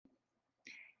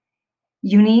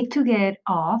You need to get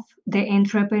off the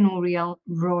entrepreneurial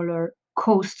roller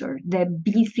coaster, the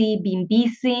busy, being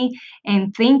busy,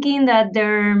 and thinking that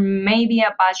there may be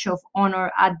a badge of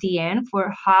honor at the end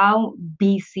for how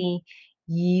busy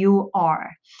you are.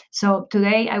 So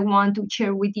today I want to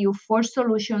share with you 4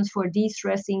 solutions for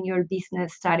de-stressing your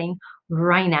business starting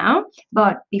right now.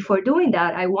 But before doing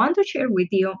that, I want to share with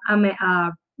you a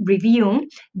review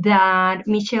that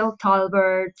Michelle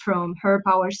Talbert from Her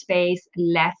Power Space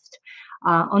left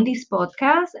on this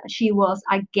podcast. She was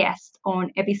a guest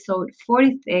on episode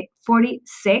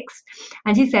 46,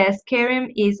 and she says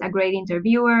Karen is a great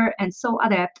interviewer and so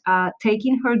adept at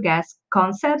taking her guest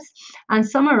concepts and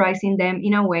summarizing them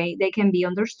in a way they can be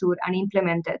understood and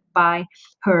implemented by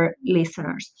her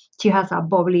listeners. She has a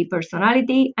bubbly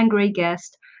personality and great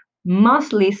guest.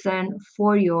 Must listen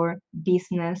for your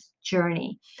business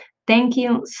journey. Thank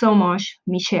you so much,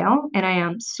 Michelle. And I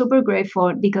am super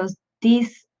grateful because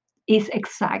this is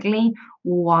exactly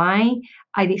why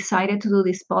I decided to do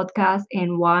this podcast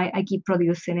and why I keep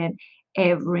producing it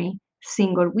every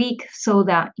single week so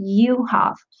that you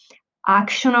have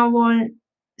actionable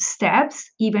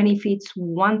steps, even if it's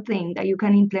one thing that you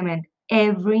can implement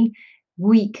every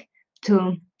week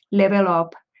to level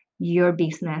up your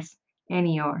business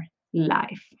and your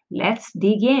life. Let's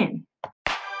dig in.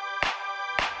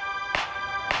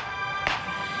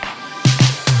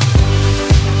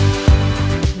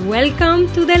 Welcome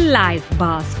to the Life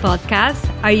Boss Podcast.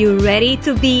 Are you ready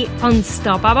to be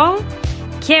unstoppable?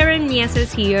 Karen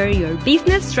Mieses here, your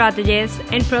business strategist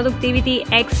and productivity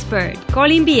expert,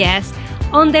 calling BS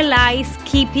on the lies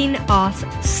keeping us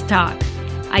stuck.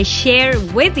 I share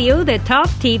with you the top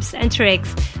tips and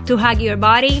tricks to hack your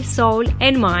body, soul,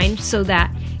 and mind so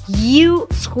that you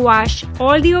squash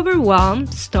all the overwhelm,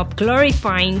 stop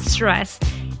glorifying stress,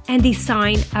 and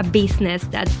design a business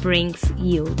that brings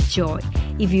you joy.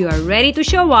 If you are ready to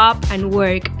show up and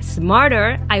work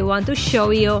smarter, I want to show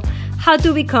you how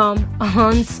to become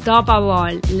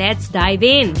unstoppable. Let's dive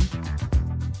in.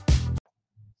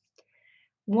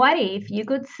 What if you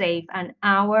could save an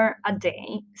hour a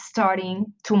day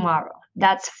starting tomorrow?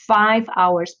 That's 5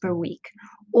 hours per week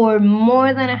or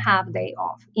more than a half day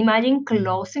off. Imagine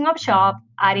closing up shop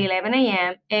at 11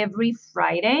 a.m. every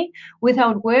Friday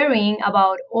without worrying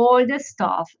about all the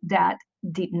stuff that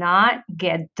did not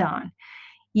get done.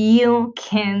 You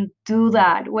can do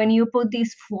that when you put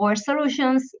these 4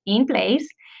 solutions in place,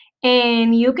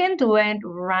 and you can do it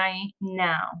right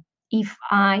now. If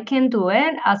I can do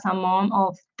it as a mom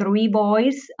of 3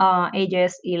 boys,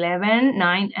 ages 11,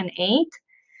 9, and 8,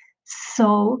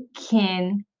 so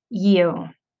can you.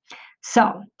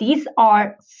 So, these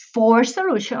are 4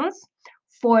 solutions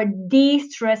for de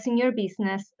stressing your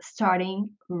business starting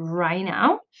right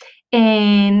now.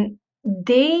 And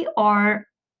they are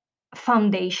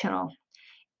foundational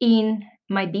in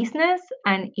my business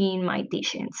and in my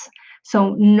teachings.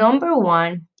 So, number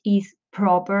one is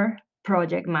proper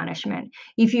project management.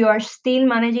 If you are still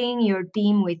managing your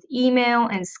team with email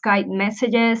and Skype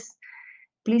messages,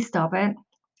 please stop it.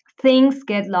 Things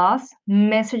get lost,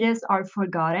 messages are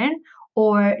forgotten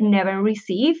or never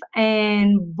received,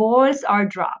 and balls are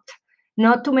dropped.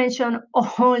 Not to mention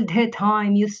all the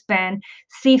time you spend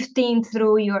sifting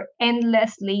through your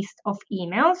endless list of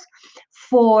emails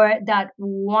for that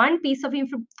one piece of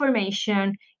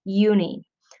information you need.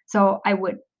 So I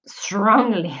would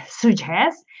strongly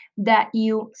suggest that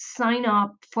you sign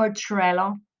up for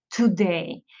Trello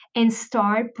today and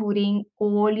start putting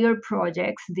all your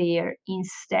projects there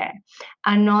instead.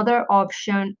 Another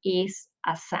option is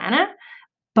Asana,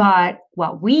 but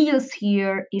what we use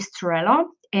here is Trello,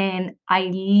 and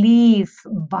I live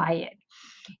by it.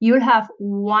 You'll have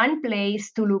one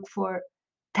place to look for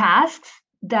tasks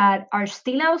that are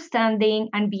still outstanding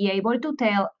and be able to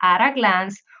tell at a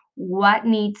glance what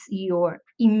needs your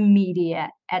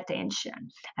immediate attention.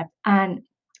 And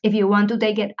if you want to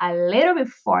take it a little bit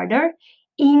further,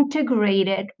 integrate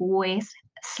it with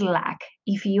Slack.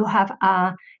 If you have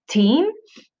a team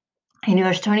and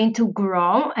you're starting to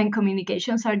grow and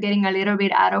communications are getting a little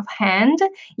bit out of hand,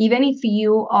 even if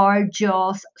you are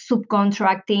just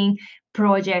subcontracting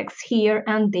projects here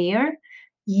and there,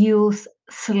 use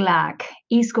Slack.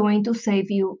 It's going to save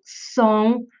you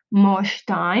so much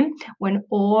time when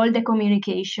all the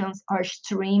communications are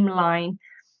streamlined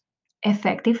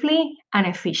effectively and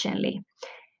efficiently.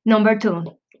 Number two,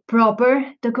 proper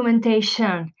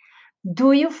documentation.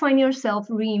 Do you find yourself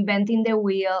reinventing the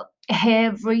wheel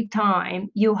every time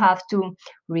you have to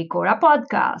record a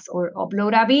podcast or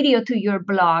upload a video to your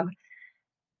blog?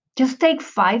 Just take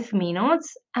 5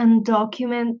 minutes and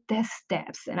document the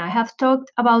steps. And I have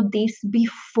talked about this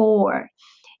before.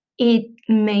 It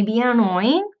may be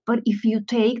annoying, but if you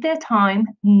take the time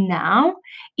now,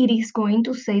 it is going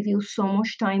to save you so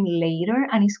much time later,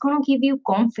 and it's going to give you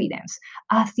confidence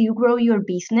as you grow your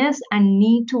business and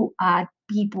need to add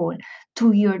people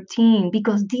to your team,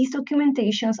 because these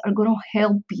documentations are going to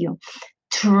help you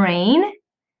train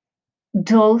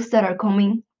those that are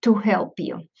coming to help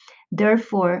you.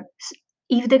 Therefore,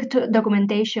 if the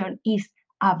documentation is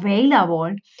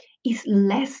available, it's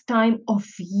less time of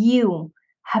you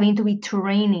having to be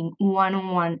training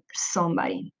one-on-one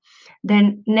somebody.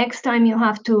 Then next time you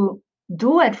have to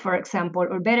do it, for example,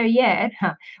 or better yet,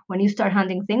 when you start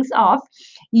handing things off,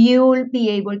 you'll be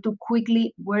able to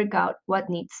quickly work out what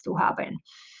needs to happen.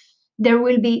 There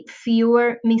will be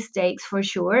fewer mistakes for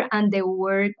sure, and the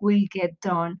work will get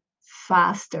done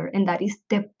faster. And that is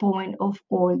the point of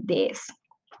all this.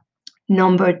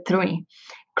 Number 3,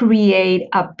 create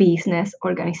a business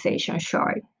organization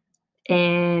chart.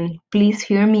 And please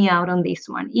hear me out on this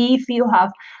one. If you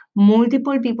have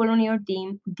multiple people on your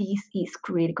team, this is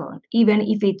critical, even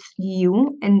if it's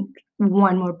you and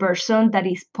one more person that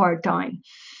is part-time.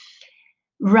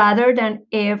 Rather than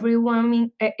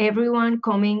everyone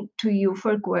coming to you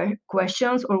for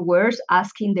questions, or worse,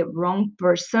 asking the wrong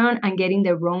person and getting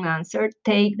the wrong answer,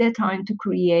 take the time to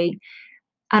create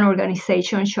an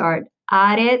organization chart.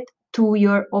 Add it to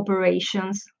your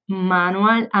operations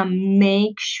manual and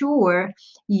make sure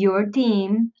your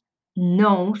team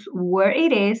knows where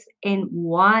it is and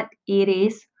what it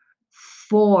is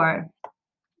for.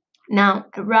 Now,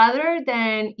 rather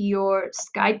than your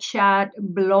Skype chat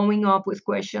blowing up with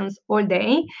questions all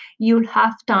day, you'll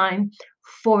have time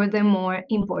for the more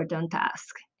important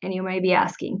task. And you may be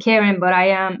asking, Karen, but I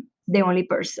am the only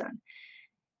person.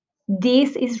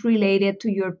 This is related to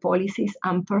your policies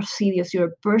and procedures,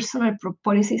 your personal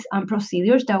policies and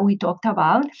procedures that we talked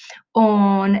about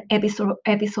on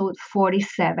episode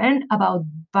 47 about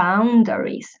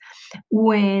boundaries.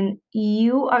 When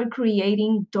you are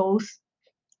creating those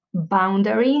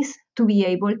boundaries to be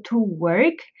able to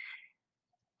work,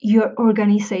 your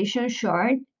organization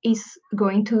chart is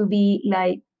going to be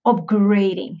like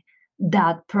upgrading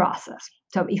that process.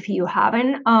 So if you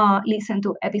haven't listened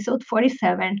to episode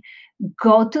 47,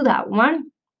 go to that one.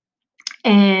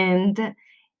 And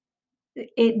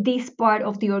this part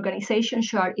of the organization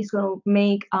chart is going to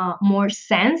make more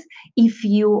sense if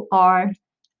you are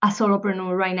a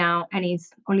solopreneur right now and it's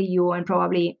only you and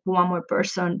probably one more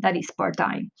person that is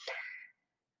part-time.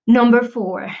 Number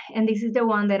 4, and this is the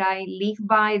one that I live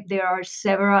by. There are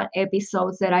several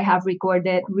episodes that I have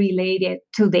recorded related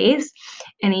to this,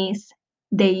 and is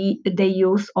the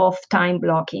use of time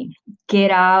blocking.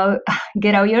 Get out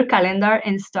your calendar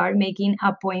and start making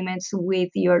appointments with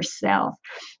yourself.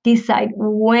 Decide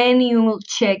when you'll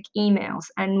check emails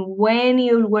and when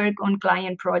you'll work on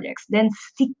client projects. Then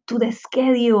stick to the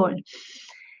schedule.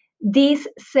 These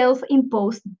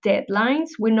self-imposed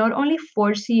deadlines will not only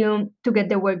force you to get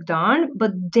the work done,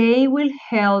 but they will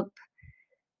help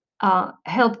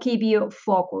keep you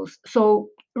focused. So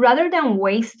rather than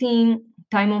wasting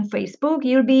time on Facebook,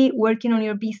 you'll be working on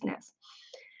your business.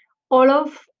 All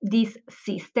of these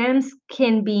systems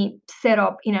can be set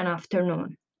up in an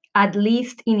afternoon, at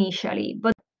least initially,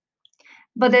 but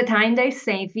the time they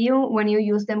save you when you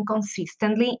use them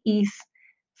consistently is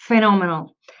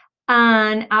phenomenal.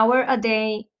 An hour a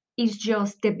day is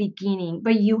just the beginning,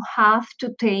 but you have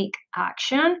to take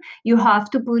action. You have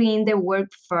to put in the work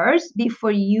first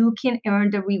before you can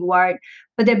earn the reward.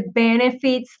 But the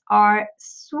benefits are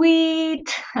sweet,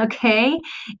 okay?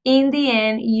 In the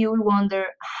end, you'll wonder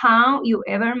how you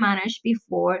ever managed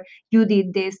before you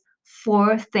did these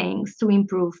 4 things to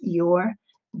improve your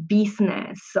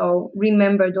business. So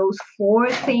remember, those 4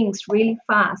 things really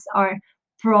fast are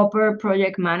proper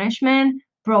project management,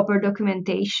 proper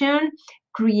documentation,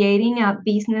 creating a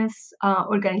business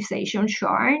organization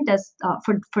chart that's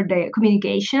for the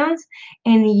communications,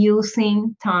 and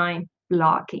using time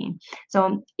blocking.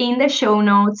 So in the show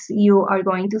notes, you are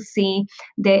going to see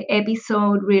the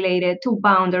episode related to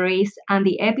boundaries and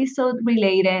the episode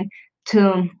related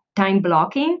to time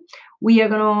blocking. We are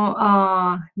going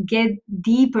to get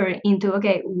deeper into,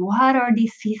 okay, what are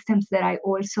these systems that I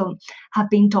also have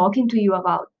been talking to you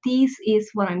about? This is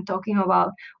what I'm talking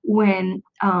about when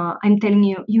I'm telling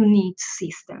you you need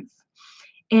systems.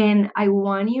 And I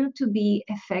want you to be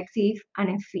effective and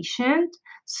efficient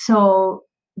so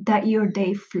that your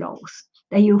day flows,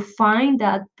 that you find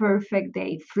that perfect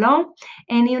day flow.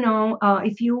 And,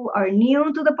 if you are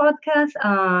new to the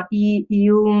podcast,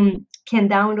 you can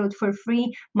download for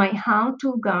free my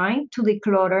how-to guide to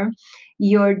declutter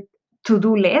your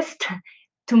to-do list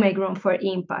to make room for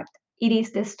impact. It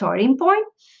is the starting point,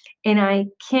 And I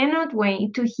cannot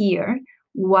wait to hear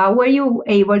what were you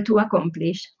able to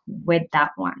accomplish with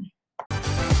that one.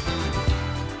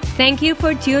 Thank you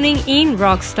for tuning in,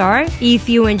 Rockstar. If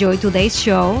you enjoyed today's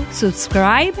show,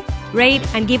 subscribe, rate,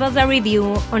 and give us a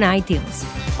review on iTunes.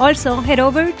 Also, head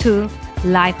over to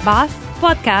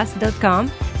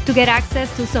lifebosspodcast.com to get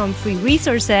access to some free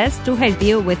resources to help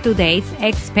you with today's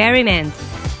experiment.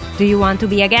 Do you want to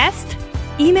be a guest?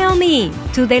 Email me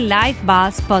to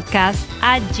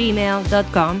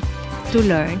thelifebosspodcast@gmail.com to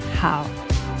learn how.